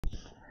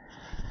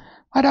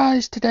Hi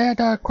guys, today I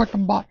got a quick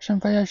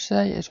unboxing video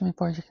today. It's me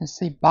for, as you can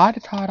see by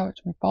the title,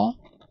 it's me for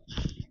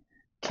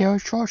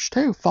Killers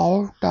 2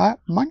 Follow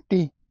That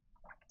Monkey.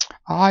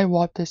 I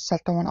love this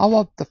second one. I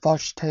love the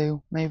first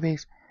two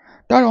movies.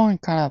 The other one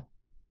kind of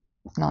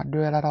not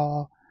good at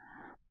all.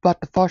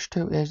 But the first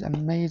two is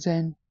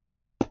amazing.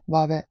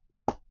 Love it.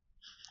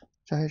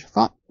 So here's the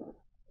front. Here's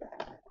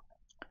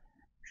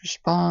the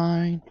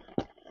spine.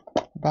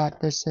 But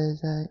this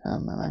is a, oh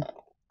man,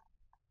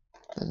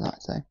 does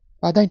not say.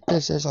 I think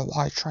this is a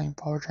widescreen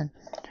version.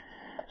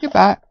 You're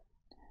back.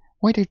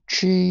 Rated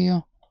G.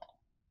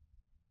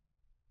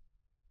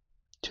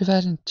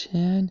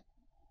 2010,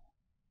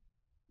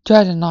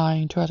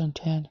 2009,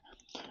 2010.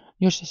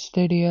 Universal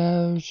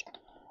Studios.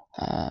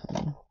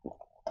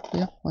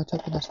 Yeah, let's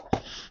open this.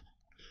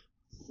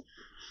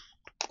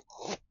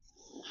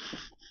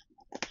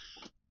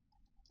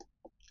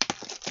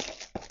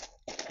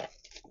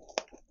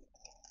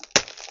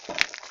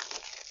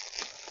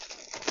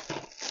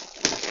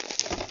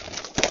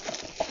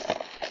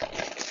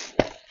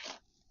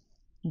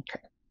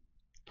 Okay.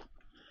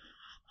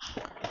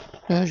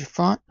 There's your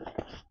front,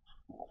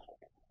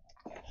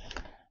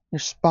 your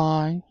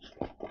spine,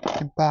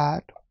 your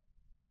back,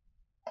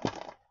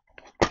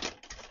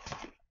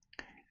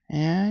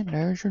 and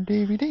there's your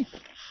DVD.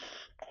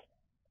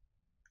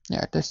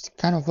 Yeah, this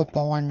kind of a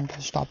boring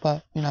to stop,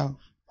 but you know,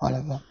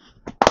 whatever.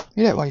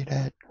 You did what you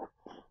did.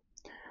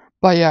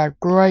 But yeah,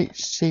 great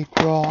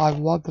sequel. I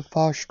love the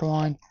first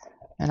one,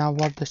 and I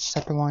love the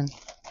second one.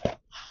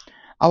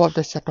 I love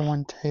the second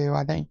one too.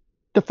 I think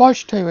the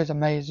first two is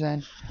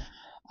amazing.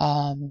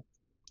 Didn't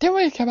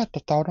really care about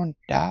the third one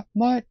that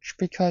much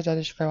because I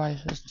just feel like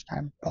it's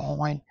kind of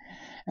boring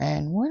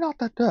and we're not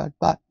that good.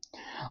 But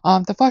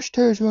the first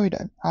two is really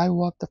good. I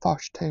love the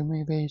first two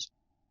movies.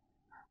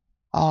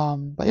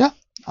 But yeah.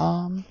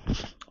 Well,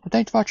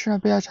 thanks for watching. I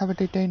hope you guys have a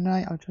good day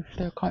tonight. I'll just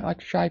do a comment,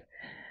 like, subscribe.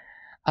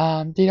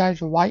 Do you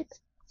guys like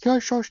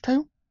Killers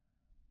 2?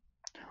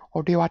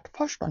 Or do you like the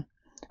first one?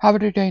 Have a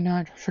good day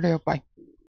tonight. See you. Bye.